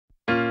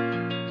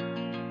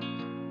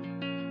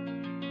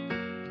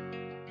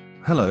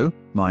Hello,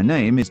 my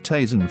name is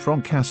Tayson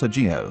from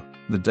casaGeo,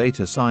 the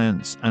data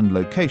science and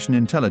location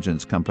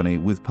intelligence company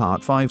with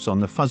part 5s on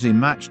the fuzzy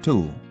match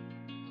tool.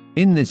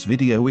 In this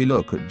video we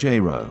look at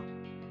Jaro.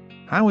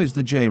 How is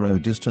the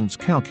Jaro distance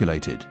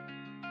calculated?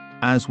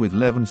 As with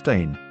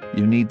Levenstein,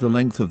 you need the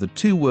length of the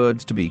two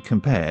words to be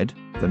compared,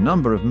 the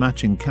number of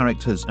matching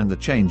characters and the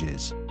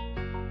changes.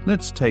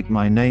 Let's take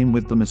my name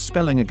with the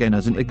misspelling again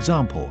as an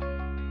example.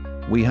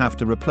 We have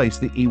to replace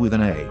the E with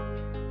an A.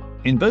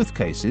 In both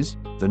cases,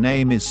 the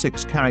name is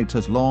 6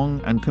 characters long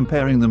and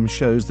comparing them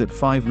shows that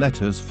 5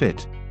 letters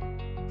fit.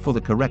 For the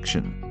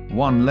correction,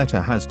 1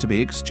 letter has to be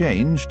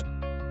exchanged.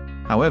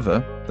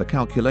 However, the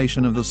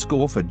calculation of the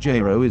score for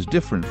Jaro is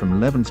different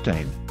from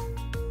Levenstein.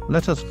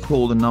 Let us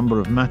call the number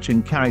of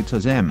matching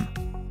characters M,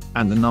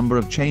 and the number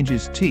of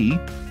changes T.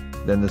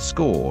 Then the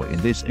score in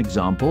this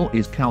example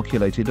is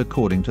calculated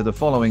according to the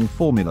following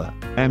formula: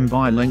 M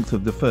by length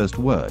of the first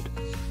word,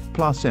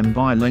 plus M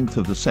by length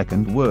of the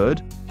second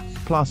word,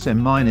 plus M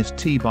minus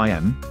T by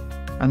M,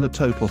 and the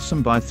total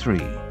sum by 3.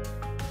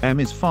 M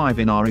is 5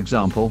 in our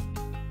example.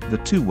 The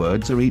two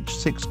words are each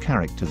 6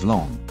 characters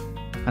long.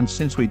 And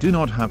since we do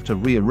not have to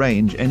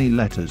rearrange any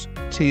letters,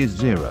 T is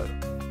 0.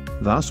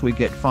 Thus we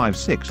get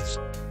 5/6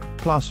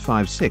 plus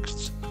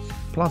 5/6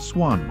 plus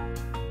 1.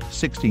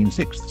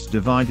 16/6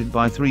 divided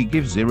by 3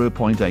 gives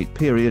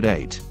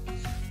 0.8.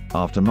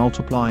 After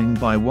multiplying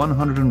by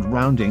 100 and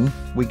rounding,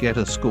 we get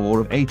a score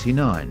of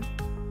 89.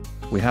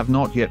 We have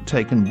not yet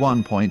taken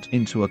 1 point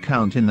into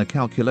account in the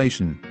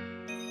calculation.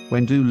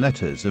 When do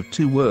letters of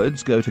two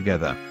words go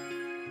together?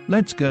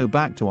 Let's go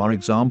back to our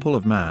example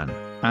of man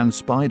and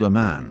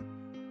Spider-Man.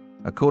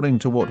 According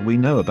to what we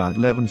know about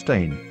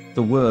Levenstein,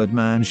 the word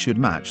man should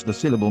match the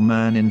syllable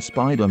man in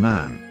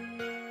Spider-Man.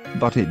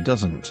 But it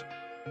doesn't.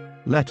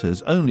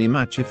 Letters only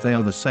match if they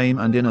are the same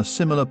and in a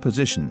similar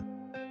position.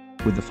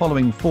 With the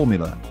following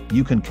formula,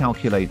 you can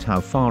calculate how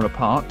far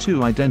apart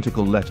two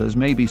identical letters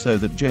may be so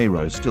that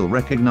Jaro still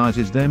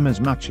recognizes them as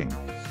matching.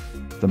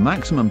 The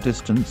maximum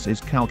distance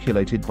is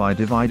calculated by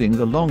dividing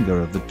the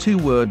longer of the two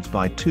words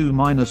by 2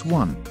 minus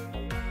 1.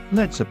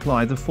 Let's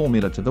apply the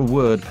formula to the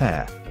word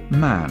pair,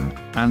 man,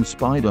 and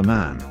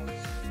Spider-Man.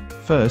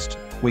 First,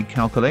 we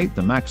calculate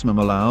the maximum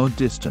allowed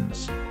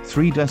distance,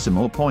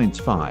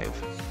 3.5.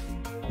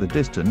 The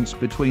distance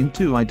between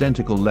two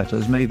identical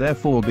letters may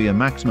therefore be a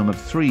maximum of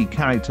 3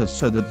 characters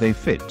so that they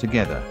fit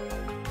together.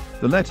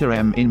 The letter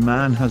M in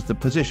man has the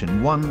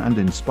position 1 and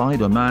in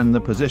Spider-Man the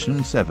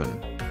position 7.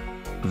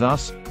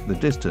 Thus, the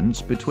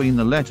distance between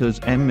the letters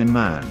M in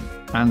man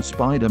and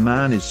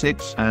Spider-Man is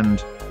 6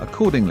 and,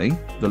 accordingly,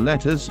 the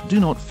letters do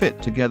not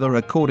fit together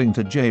according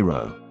to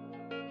Jaro.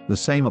 The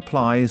same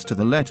applies to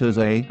the letters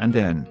A and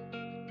N.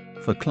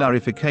 For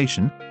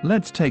clarification,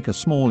 let's take a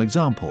small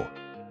example.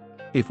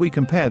 If we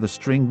compare the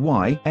string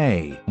Y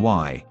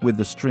with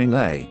the string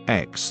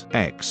X,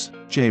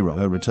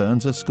 Jaro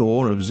returns a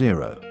score of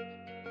 0.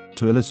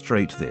 To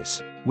illustrate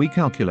this, we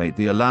calculate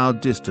the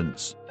allowed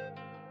distance.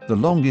 The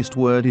longest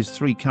word is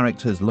 3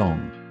 characters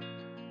long.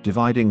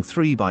 Dividing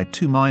 3 by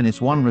 2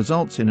 minus 1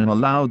 results in an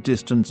allowed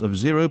distance of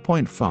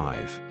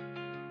 0.5.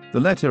 The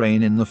letter A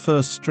in the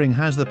first string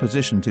has the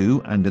position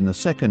 2 and in the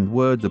second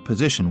word the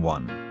position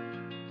 1.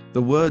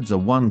 The words are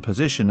 1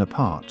 position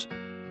apart.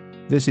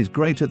 This is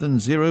greater than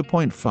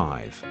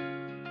 0.5.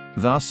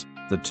 Thus,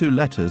 the two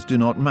letters do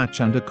not match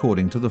and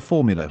according to the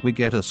formula we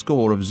get a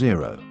score of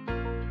 0.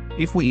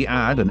 If we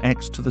add an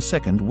X to the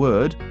second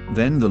word,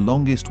 then the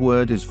longest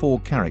word is 4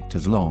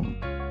 characters long.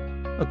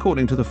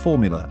 According to the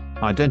formula,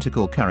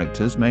 identical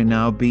characters may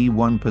now be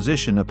 1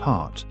 position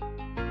apart.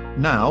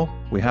 Now,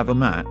 we have a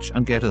match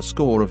and get a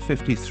score of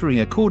 53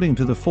 according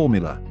to the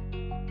formula.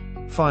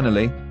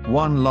 Finally,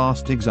 one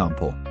last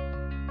example.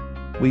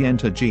 We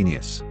enter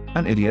genius,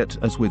 an idiot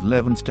as with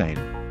Levenstein.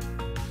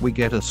 We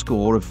get a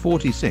score of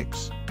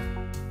 46.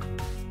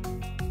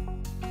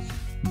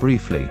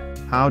 Briefly,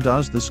 how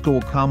does the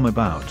score come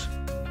about?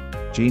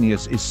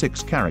 Genius is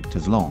 6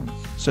 characters long,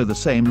 so the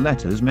same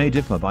letters may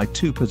differ by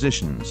 2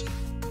 positions.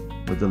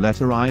 With the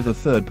letter I the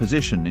 3rd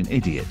position in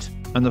idiot,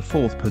 and the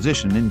 4th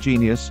position in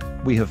genius,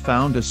 we have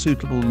found a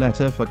suitable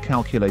letter for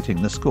calculating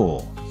the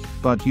score.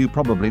 But you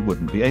probably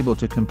wouldn't be able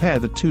to compare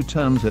the two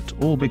terms at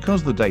all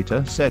because the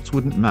data sets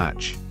wouldn't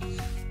match.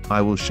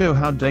 I will show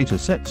how data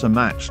sets are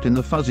matched in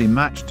the fuzzy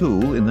match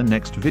tool in the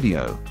next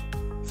video.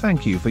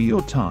 Thank you for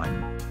your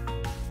time.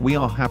 We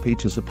are happy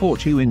to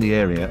support you in the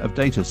area of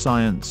data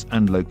science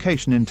and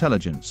location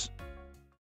intelligence.